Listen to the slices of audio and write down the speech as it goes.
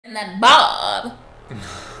And then Bob.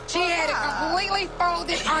 She had it completely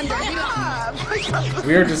folded under.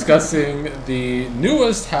 We are discussing the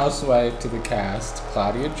newest housewife to the cast,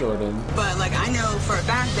 Claudia Jordan. But like I know for a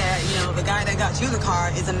fact that, you know, the guy that got you the car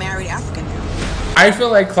is a married African now. I feel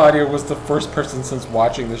like Claudia was the first person since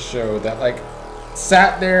watching the show that like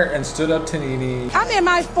sat there and stood up to NeNe. I'm in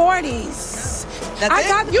my 40s. That's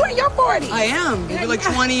got you in your 40s. I am. We're like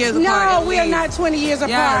 20 years apart. No, we are not 20 years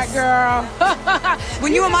apart, girl.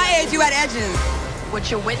 When you were my age, you had edges.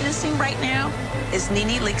 What you're witnessing right now is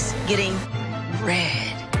NeNe Leakes getting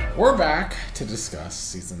red. We're back to discuss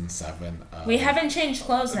season 7 of We haven't changed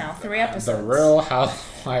clothes now. 3 episodes. The Real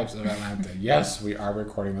Housewives of Atlanta. Yes, we are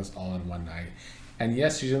recording this all in one night. And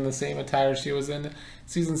yes, she's in the same attire she was in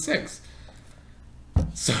season 6.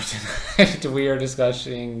 So tonight we are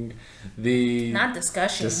discussing the... Not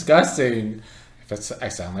discussion. Discussing... I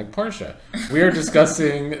sound like Porsha. We are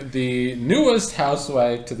discussing the newest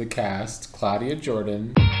housewife to the cast, Claudia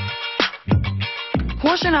Jordan.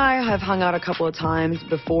 Porsha and I have hung out a couple of times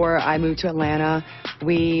before I moved to Atlanta.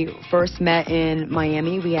 We first met in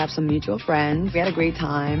Miami. We have some mutual friends. We had a great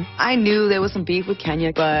time. I knew there was some beef with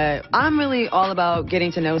Kenya, but I'm really all about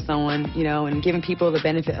getting to know someone, you know, and giving people the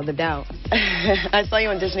benefit of the doubt. I saw you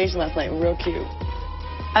on Dish Nation last night. Real cute.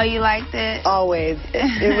 Oh, you liked it? Always.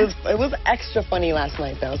 It was extra funny last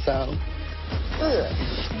night, though, so. Okay.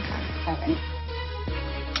 All right.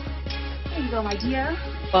 There you go, my dear.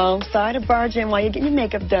 Well, sorry to barge in while you're getting your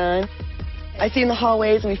makeup done. I see you in the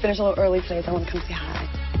hallways, and we finished a little early today, so I want to come say hi.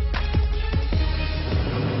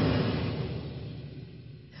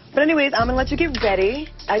 But anyways, I'm going to let you get ready.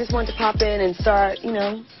 I just wanted to pop in and start, you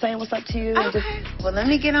know, saying what's up to you. Okay. And just... Well, let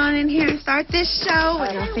me get on in here and start this show.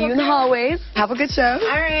 I'll see you in the hallways. Have a good show.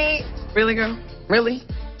 All right. Really, girl? Really?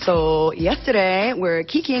 So, yesterday, we're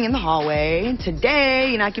kikiing in the hallway. Today,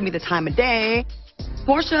 you're not giving me the time of day.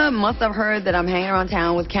 Porsha must have heard that I'm hanging around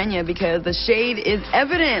town with Kenya because the shade is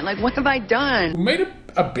evident. Like, what have I done? Who made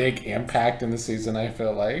a big impact in the season, I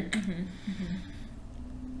feel like.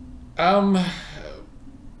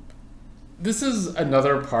 This is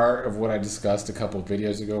another part of what I discussed a couple of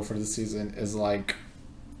videos ago for the season, is like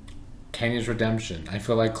Kenya's redemption. I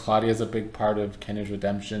feel like Claudia is a big part of Kenya's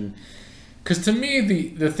redemption. Because to me,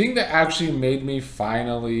 the thing that actually made me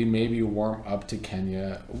finally maybe warm up to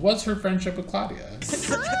Kenya was her friendship with Claudia.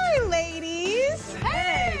 Hi, ladies.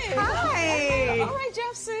 Hey. Hi. All right,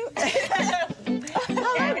 jumpsuit.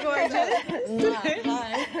 Hello, gorgeous.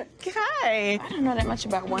 Hi. I don't know that much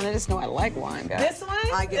about wine. I just know I like wine, guys. This one?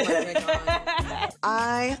 I get my drink on.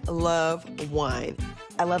 I love wine.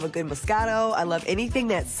 I love a good Moscato. I love anything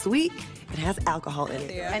that's sweet and has alcohol in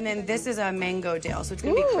it. And then this is a mango gel, so it's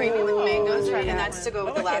gonna be creamy with mangoes, right? And that's to go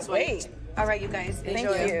with the last one. All right, you guys,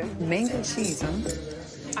 enjoy. Thank you. Mango cheese, huh?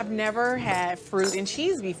 I've never had fruit and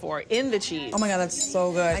cheese before in the cheese. Oh my God, that's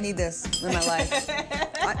so good. I need this in my life.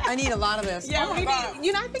 I need a lot of this. Yeah, oh my God.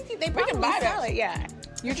 you know, I think they probably sell it. Yeah.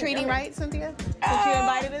 You're treating right, Cynthia? Since you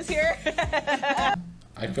invited us here?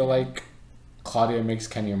 I feel like Claudia makes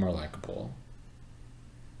Kenya more likable.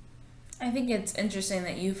 I think it's interesting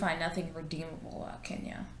that you find nothing redeemable about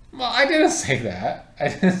Kenya. Well, I didn't say that. I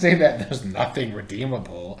didn't say that there's nothing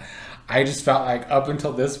redeemable. I just felt like up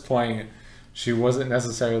until this point, she wasn't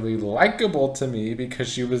necessarily likable to me because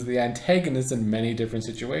she was the antagonist in many different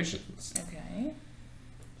situations. Okay.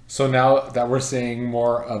 So now that we're seeing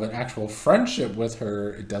more of an actual friendship with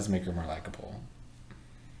her, it does make her more likable.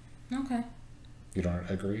 Okay. You don't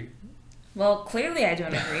agree? Well, clearly I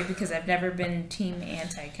don't agree because I've never been team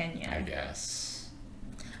anti-Kenya. I guess.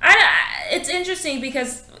 It's interesting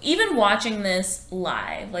because even watching this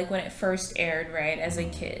live, like when it first aired, right, as a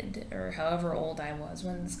kid, or however old I was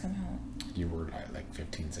when this came out. You were like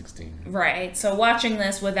 15, 16. Right. So watching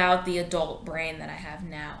this without the adult brain that I have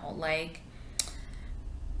now, like,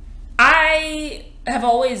 I've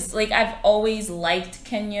always liked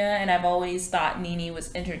Kenya and I've always thought NeNe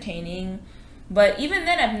was entertaining. But even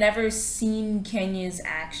then, I've never seen Kenya's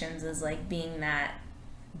actions as, like, being that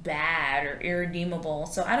bad or irredeemable.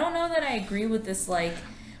 So I don't know that I agree with this, like,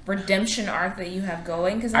 redemption arc that you have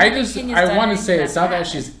going. Because I want to say it's not that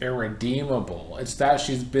she's irredeemable. It's that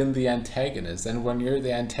she's been the antagonist. And when you're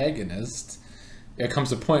the antagonist, it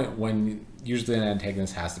comes a point when usually an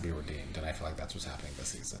antagonist has to be redeemed. And I feel like that's what's happening this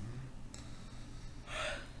season.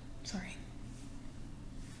 Sorry.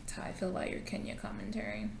 That's how I feel about your Kenya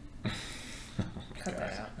commentary. Cut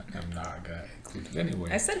that out. I'm not going to include it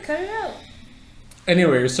anyway. I said cut it out.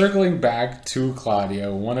 Anyway, circling back to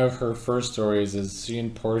Claudia, one of her first stories is she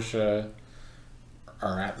and Porsha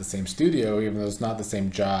are at the same studio, even though it's not the same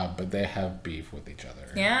job, but they have beef with each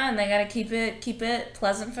other. Yeah, and they gotta keep it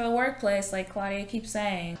pleasant for the workplace, like Claudia keeps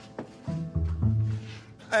saying.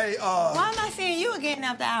 Hey, why am I seeing you again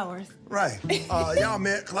after hours? Right. Y'all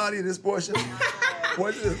met Claudia, this Porsha?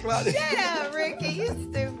 What is Claudia? Shut up, Ricky. You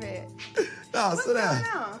stupid. No, sit down.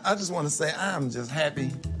 Going on? I just want to say I'm just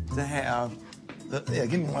happy to have. Yeah,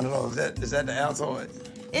 give me one of those. Is that the Altoid?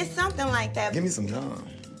 It's something like that. Give me some gum.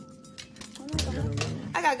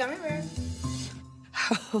 I got gummy bears.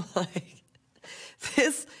 Like,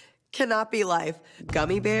 this cannot be life.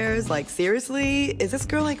 Gummy bears? Like, seriously? Is this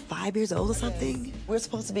girl like 5 years old or something? We're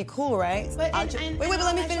supposed to be cool, right? But wait,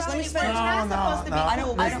 let me finish. We're not supposed to be. I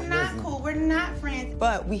know. It's not cool. We're not friends.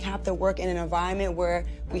 But we have to work in an environment where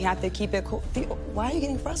we have to keep it cool. Why are you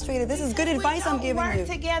getting frustrated? This is good advice I'm giving you. We work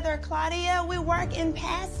together, Claudia. We work in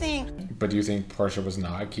passing. But do you think Porsha was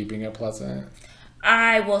not keeping it pleasant?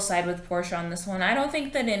 I will side with Porsha on this one. I don't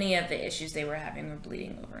think that any of the issues they were having were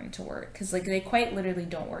bleeding over into work, because like they quite literally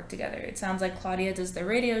don't work together. It sounds like Claudia does the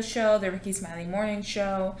radio show, the Ricky Smiley morning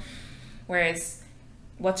show, whereas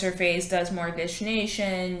what's her face does more Dish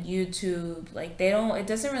Nation, YouTube. Like they don't. It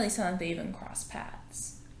doesn't really sound like they even cross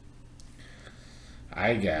paths.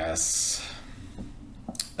 I guess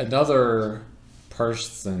another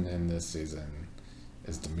person in this season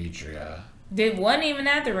is Demetria. They wasn't even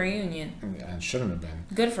at the reunion. Yeah, it shouldn't have been.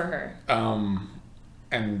 Good for her.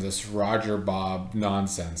 And this Roger Bob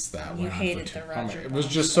nonsense that you went hated on for the Roger Bob. It was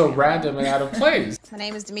just so random and out of place. My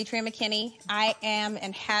name is Demetria McKinney. I am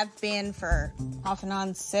and have been for off and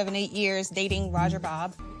on 7-8 years dating Roger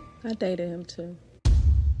Bob. I dated him too.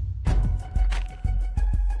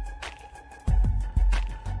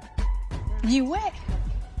 You what?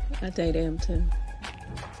 I dated him too.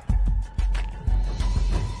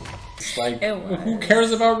 It's like, who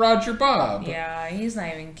cares about Roger Bob? Yeah, he's not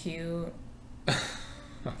even cute.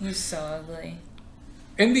 He's so ugly.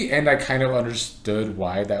 In the end, I kind of understood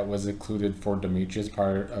why that was included for Demetria's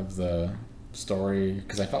part of the story,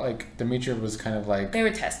 because I felt like Demetria was kind of like... They were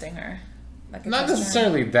testing her. Like not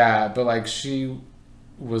necessarily that, but like she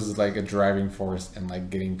was like a driving force in like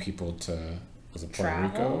getting people to... Was it Puerto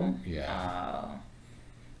Rico? Yeah.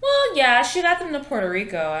 Well, yeah, she got them to Puerto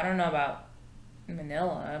Rico. I don't know about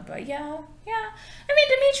Manila, but yeah. I mean,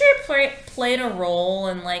 Demetria played a role,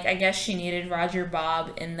 and like I guess she needed Roger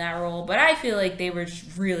Bob in that role, but I feel like they were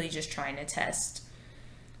really just trying to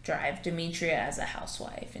drive Demetria as a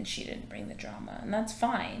housewife, and she didn't bring the drama, and that's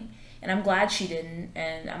fine. And I'm glad she didn't,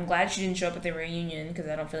 and I'm glad she didn't show up at the reunion, because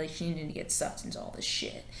I don't feel like she needed to get sucked into all this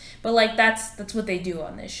shit. But like that's what they do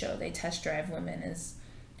on this show. They test drive women as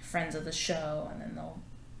friends of the show, and then they'll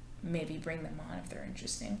maybe bring them on if they're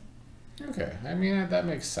interesting. Okay, I mean, that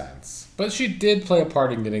makes sense. But she did play a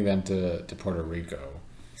part in getting them to Puerto Rico.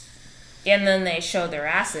 And then they showed their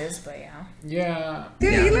asses, but yeah. Yeah.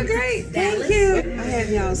 Good, you look great. Thank you. I have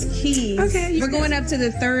y'all's keys. Okay. We're going up to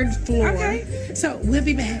the 3rd floor. Okay. So we'll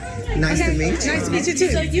be back. Nice to meet you. Nice to meet you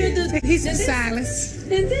too. So you do. He's Silas.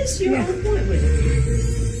 And this you're on point with.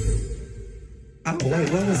 Oh, wait,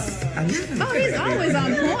 what was... Oh, he's always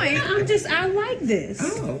on point. I like this.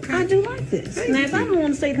 Oh, okay. I do like this. Now, if I don't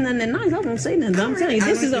want to say nothing nice, I won't say nothing. I'm telling you,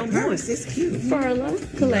 this is on point. It's cute. Furlough,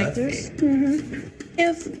 collectors.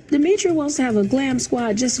 If Demetria wants to have a glam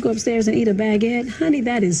squad just to go upstairs and eat a baguette, honey,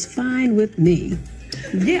 that is fine with me.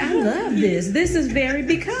 Yeah, I love this. This is very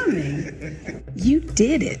becoming. You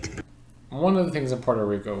did it. One of the things in Puerto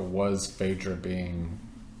Rico was Phaedra being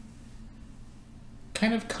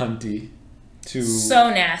kind of cunty.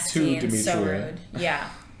 So nasty and Demetria. so rude.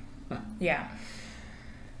 Yeah.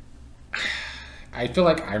 I feel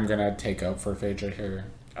like I'm gonna take up for Phaedra here.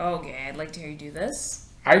 Okay, I'd like to hear you do this.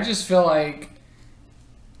 I just feel like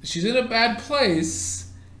she's in a bad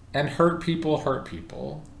place, and hurt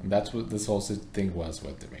people. And that's what this whole thing was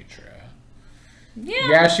with Demetria.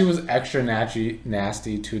 Yeah, she was extra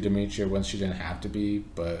nasty to Demetria when she didn't have to be,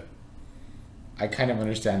 but I kind of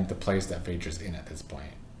understand the place that Phaedra's in at this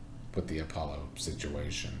point with the Apollo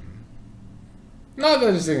situation. Not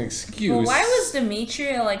that it's an excuse. But why was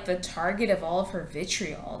Demetria like the target of all of her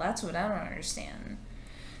vitriol? That's what I don't understand.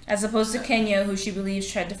 As opposed to Kenya, who she believes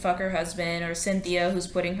tried to fuck her husband, or Cynthia, who's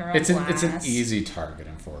putting her on blast. It's an easy target,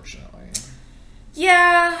 unfortunately.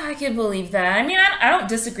 Yeah, I can believe that. I mean, I don't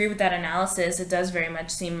disagree with that analysis. It does very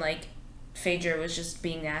much seem like Phaedra was just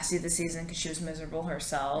being nasty this season because she was miserable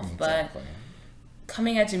herself. Exactly. But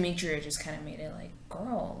coming at Demetria just kind of made it like,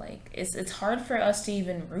 girl, like it's hard for us to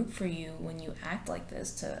even root for you when you act like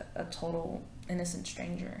this to a total innocent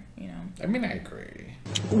stranger, you know? I mean, I agree.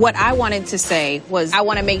 What I wanted to say was I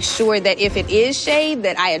want to make sure that if it is shade,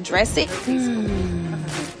 that I address it.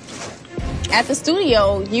 At the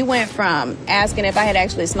studio, you went from asking if I had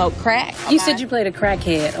actually smoked crack. You said you played a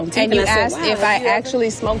crackhead on TV. And you I said, asked wow, if I actually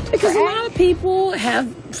smoked crack. Because a lot of people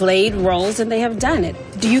have played roles and they have done it.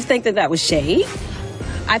 Do you think that was shade?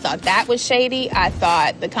 I thought that was shady. I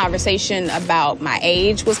thought the conversation about my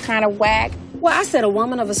age was kind of whack. Well, I said a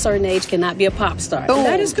woman of a certain age cannot be a pop star. Boom.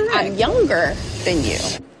 That is correct. I'm younger than you.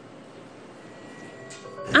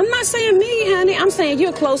 I'm not saying me, honey. I'm saying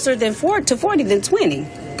you're closer to 40 than 20.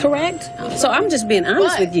 Correct? So I'm just being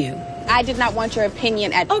honest with you. I did not want your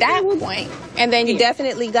opinion at that point. And then you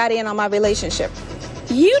definitely got in on my relationship.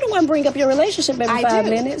 You the one bring up your relationship every 5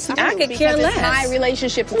 minutes. I could care less. It's my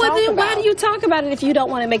relationship to well, talk then about. why do you talk about it if you don't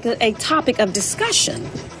want to make it a topic of discussion?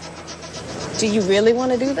 Do you really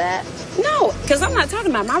want to do that? No, because I'm not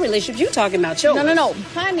talking about my relationship. You're talking about yours. No.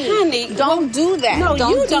 Honey, don't do that. No,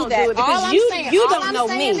 you do don't that. do it because you don't know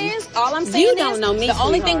me. All I'm saying you is, don't know me, the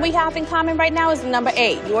only thing sweetheart. we have in common right now is the number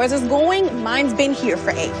 8. Yours is going, mine's been here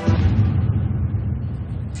for 8.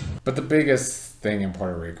 But the biggest thing in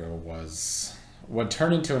Puerto Rico was what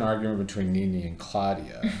turned into an argument between NeNe and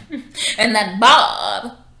Claudia. And then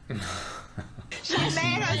Bob. She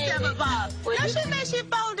made herself a bob. No, she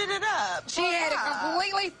folded it up. She had it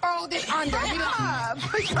completely folded under.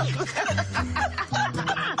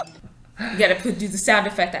 You gotta do the sound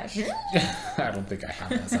effect. I don't think I have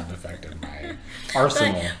that sound effect in my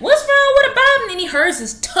arsenal. Like, what's wrong with a bob, NeNe? Hers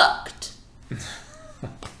is tucked.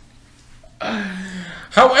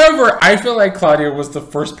 However, I feel like Claudia was the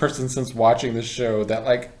first person since watching the show that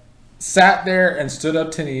like sat there and stood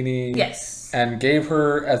up to NeNe. Yes. And gave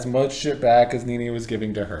her as much shit back as NeNe was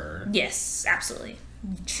giving to her. Yes, absolutely.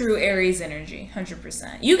 True Aries energy,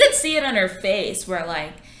 100%. You could see it on her face where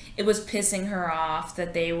like it was pissing her off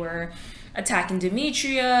that they were attacking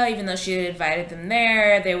Demetria, even though she had invited them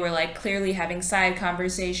there. They were like clearly having side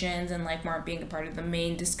conversations and like weren't being a part of the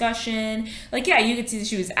main discussion. Like, yeah, you could see that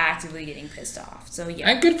she was actively getting pissed off. So yeah.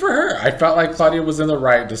 And good for her. I felt like Claudia was in the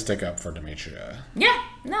right to stick up for Demetria. Yeah.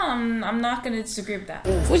 No, I'm not going to disagree with that.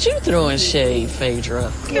 Would you throw in shade,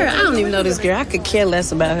 Phaedra? Girl, I don't even know this girl. I could care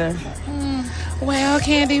less about her. Well,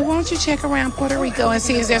 Candy, won't you check around Puerto Rico and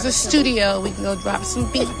see if there's a studio we can go drop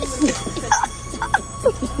some beats?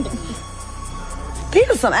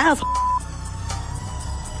 Peter's some asshole.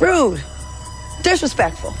 Rude.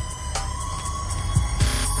 Disrespectful.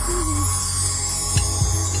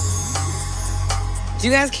 Do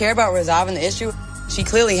you guys care about resolving the issue? She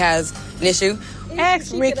clearly has an issue.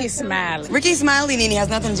 Ask Ricky Smiley. Ricky Smiley, NeNe, has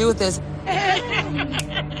nothing to do with this.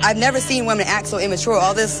 I've never seen women act so immature.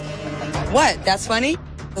 All this, what? That's funny?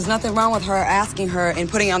 There's nothing wrong with her asking her and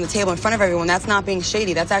putting it on the table in front of everyone. That's not being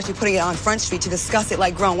shady. That's actually putting it on Front Street to discuss it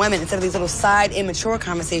like grown women instead of these little side immature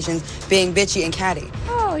conversations being bitchy and catty.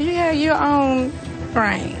 Oh, you have your own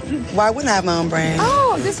brain. Why wouldn't I have my own brain?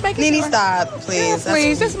 Oh, just making NeNe, sure. stop, please. Yeah,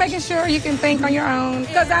 please, just making sure you can think on your own.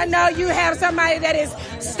 Because I know you have somebody that is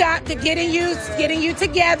stopped to getting you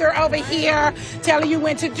together over here, telling you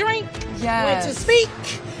when to drink, when to speak.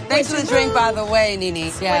 Thanks for the drink, by the way, NeNe.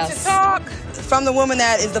 Yes. When to talk. From the woman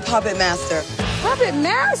that is the puppet master. Puppet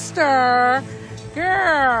master?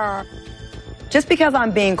 Girl. Just because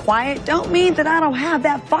I'm being quiet don't mean that I don't have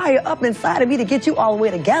that fire up inside of me to get you all the way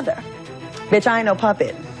together. Bitch, I ain't no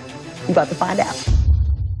puppet. You about to find out.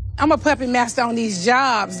 I'm a puppet master on these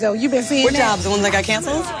jobs, though. You've been seeing What that? jobs? The ones that got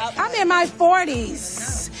canceled? I'm in my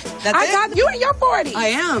 40s. That's it? You in your 40s. I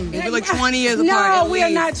am. You're like 20 years apart. No, at we are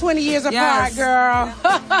least. not 20 years Yes. apart,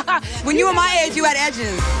 girl. When you were my age, you had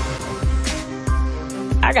edges.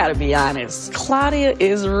 I gotta be honest. Claudia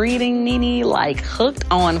is reading NeNe like hooked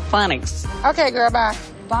on phonics. Okay, girl, bye.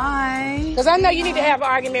 Bye. Because I know you need to have an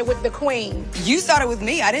argument with the queen. You started with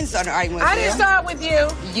me. I didn't start an argument with I you. didn't start with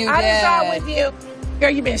you. I didn't start with you.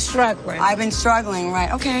 Girl, you've been struggling. I've been struggling,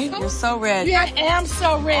 right? Okay, you're so red. Yeah, I am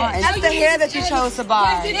so red. Oh, and that's the hair that you chose to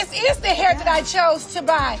buy. Yes, this is the hair that I chose to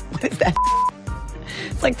buy. What is that?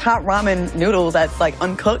 It's like top ramen noodles that's like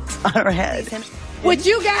uncooked on her head. What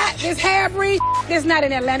you got, this half-breed, this not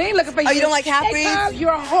in Atlanta. They ain't looking for you. Oh, you don't like half-breeds?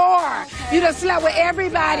 You're a whore. You done slept with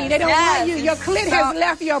everybody. They don't want you. Your clit has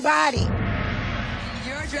left your body.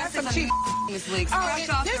 You're dressed as cheap, Miss Leakes.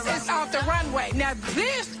 Oh, this is off the runway. Now,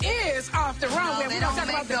 this is off the runway. They We're don't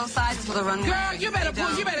gonna talk make about those sizes for the runway. Girl, you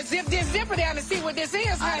better zip this zipper down and see what this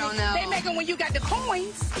is, honey. I don't know. They make them when you got the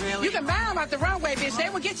coins. Really? You can buy them off the runway, bitch. They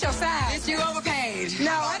will get your size. Bitch, you overpaid.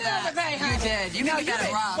 No, I didn't overpay, honey. You did. You no, got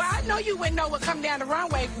it wrong. Well, I know you wouldn't know what come down the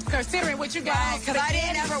runway considering what you got. Right, because I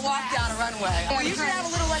didn't ever walk down a runway. Well, you should have a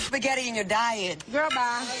little less spaghetti in your diet. Girl,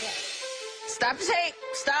 bye. Stop the tape.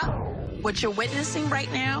 Stop. What you're witnessing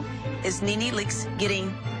right now is NeNe Leakes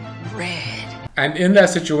getting red. And in that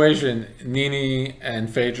situation, NeNe and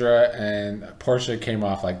Phaedra and Porsha came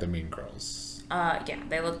off like the mean girls. Yeah,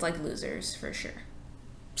 they looked like losers for sure.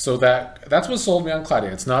 So that's what sold me on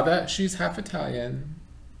Claudia. It's not that she's half Italian.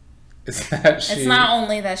 It's that she... It's not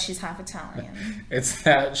only that she's half Italian. It's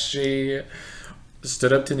that she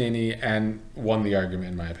stood up to NeNe and won the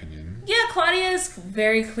argument, in my opinion. Yeah, Claudia is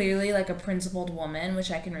very clearly like a principled woman, which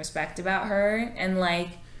I can respect about her. And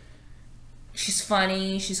like, she's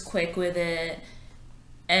funny, she's quick with it,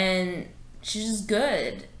 and she's just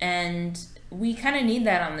good. And we kind of need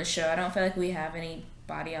that on the show. I don't feel like we have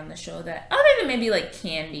anybody on the show that, other than maybe like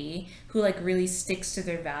Candy, who like really sticks to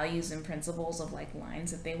their values and principles of like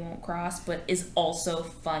lines that they won't cross, but is also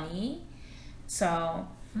funny. So,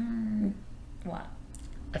 what?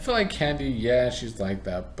 I feel like Candy, yeah, she's like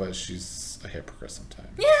that, but she's a hypocrite sometimes.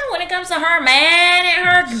 Yeah, when it comes to her man and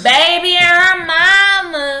her baby and her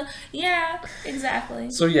mama. Yeah, exactly.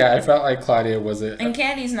 So yeah, I felt like Claudia was it. And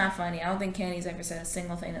Candy's not funny. I don't think Candy's ever said a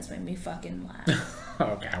single thing that's made me fucking laugh.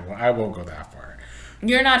 Okay, well, I won't go that far.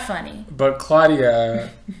 You're not funny. But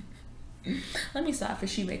Claudia... Let me stop for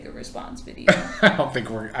she make a response video. I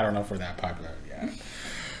don't know if we're that popular yet.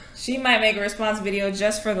 She might make a response video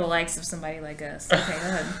just for the likes of somebody like us. Okay, go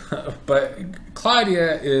ahead. But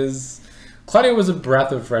Claudia was a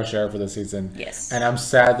breath of fresh air for the season. Yes. And I'm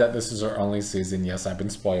sad that this is her only season. Yes, I've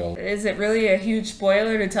been spoiled. Is it really a huge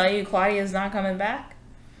spoiler to tell you Claudia's not coming back?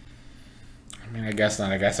 I mean, I guess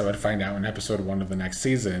not. I guess I would find out in episode 1 of the next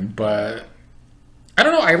season. But I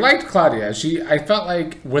don't know. I liked Claudia. I felt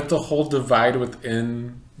like with the whole divide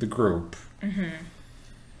within the group,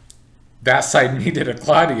 that side needed a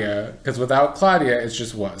Claudia. Because without Claudia, it's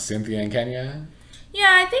just what? Cynthia and Kenya?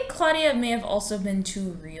 Yeah, I think Claudia may have also been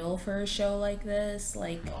too real for a show like this.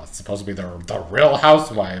 Like, well, it's supposed to be the real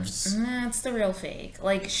Housewives. Nah, it's the real fake.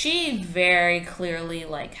 Like, she very clearly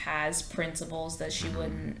like has principles that she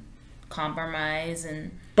wouldn't compromise,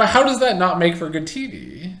 and but how does that not make for good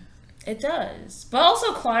TV? It does. But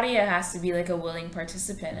also Claudia has to be like a willing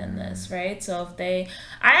participant in this, right? So I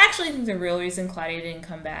actually think the real reason Claudia didn't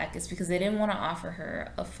come back is because they didn't want to offer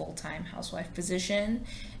her a full-time housewife position,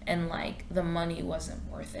 and like the money wasn't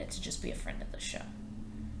worth it to just be a friend of the show.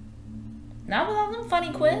 Not with all them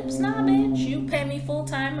funny quips. Nah, bitch, you pay me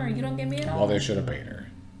full-time or you don't get me at all. Well, they should have paid her.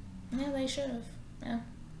 Yeah, they should have. Yeah.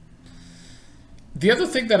 The other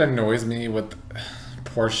thing that annoys me with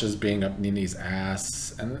Porsha's being up NeNe's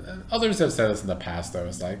ass, and others have said this in the past though,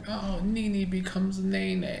 is like, oh, NeNe becomes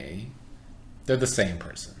NeNe. They're the same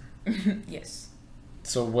person. Yes.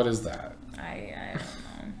 So what is that? I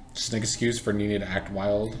don't know. Just an excuse for NeNe to act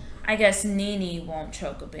wild? I guess NeNe won't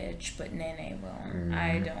choke a bitch, but NeNe will.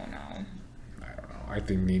 I don't know. I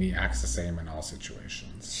think NeNe acts the same in all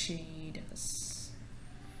situations. She does.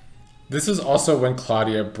 This is also when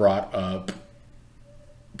Claudia brought up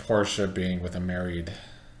Porsha being with a married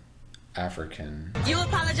African. You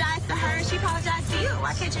apologize to her and she apologized to you.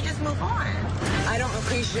 Why can't you just move on? I don't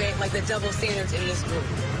appreciate like the double standards in this group.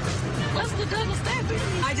 What's the double standard?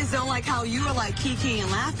 I just don't like how you were like kiki and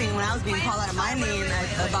laughing when I was being called out of my name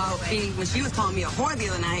about being, when she was calling me a whore the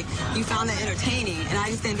other night. You found that entertaining, and I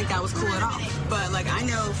just didn't think that was cool at all. But like I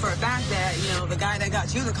know for a fact that, you know, the guy that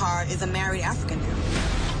got you the car is a married African dude.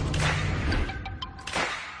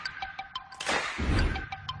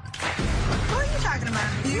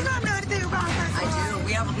 You don't know anything about her. I do.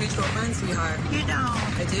 We have a mutual friend, sweetheart. You don't.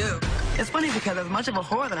 I do. It's funny because as much of a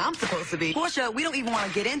whore than I'm supposed to be. Porsha, we don't even want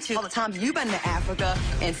to get into all the times you've been to Africa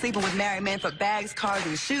and sleeping with married men for bags, cars,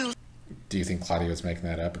 and shoes. Do you think Claudia was making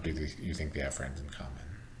that up, or do you think they have friends in common?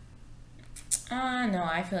 No,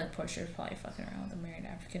 I feel like Porsha was probably fucking around with a married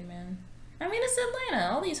African man. I mean, it's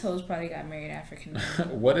Atlanta. All these hoes probably got married African men.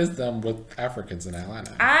 What is them with Africans in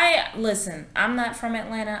Atlanta? Listen, I'm not from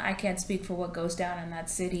Atlanta. I can't speak for what goes down in that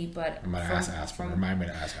city, but I'm gonna ask Aspen. Remind me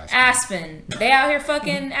to ask Aspen. Aspen, they out here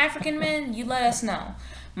fucking African men? You let us know.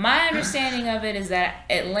 My understanding of it is that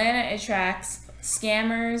Atlanta attracts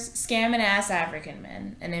scammers, scamming ass African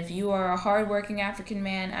men. And if you are a hardworking African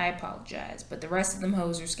man, I apologize. But the rest of them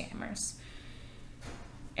hoes are scammers.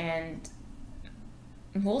 And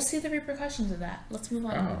we'll see the repercussions of that. Let's move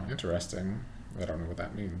on. Oh, interesting. I don't know what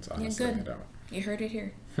that means, honestly. Yeah, good. I don't. You heard it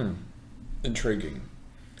here. Intriguing.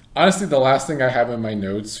 Honestly, the last thing I have in my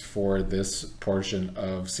notes for this portion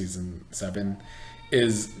of season 7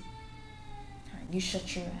 is... You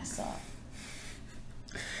shut your ass up.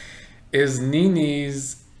 Is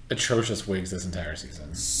NeNe's atrocious wigs this entire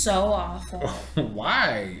season. So awful.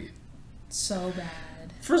 Why? So bad.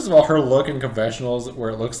 First of all, her look in confessionals where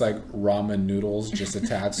it looks like ramen noodles just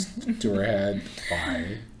attached to her head.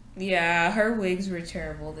 Why? Yeah, her wigs were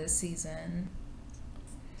terrible this season.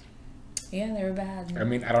 Yeah, they were bad. I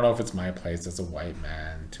mean, I don't know if it's my place as a white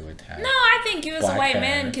man to attack. No, I think you as a black white hair.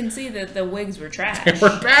 man can see that the wigs were trash. They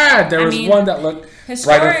were bad. There was one that looked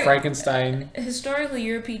Bride of Frankenstein. Historically,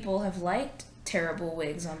 your people have liked terrible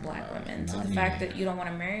wigs on black women. So the fact that you don't want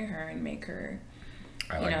to marry her and make her,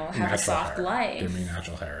 have a soft life. Give me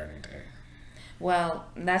natural hair any day. Well,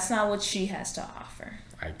 that's not what she has to offer.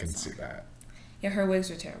 I can see that. Yeah, her wigs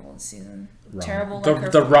were terrible this season. Ramen. Terrible. The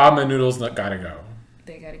ramen noodles gotta go.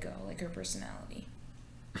 They gotta go, like her personality.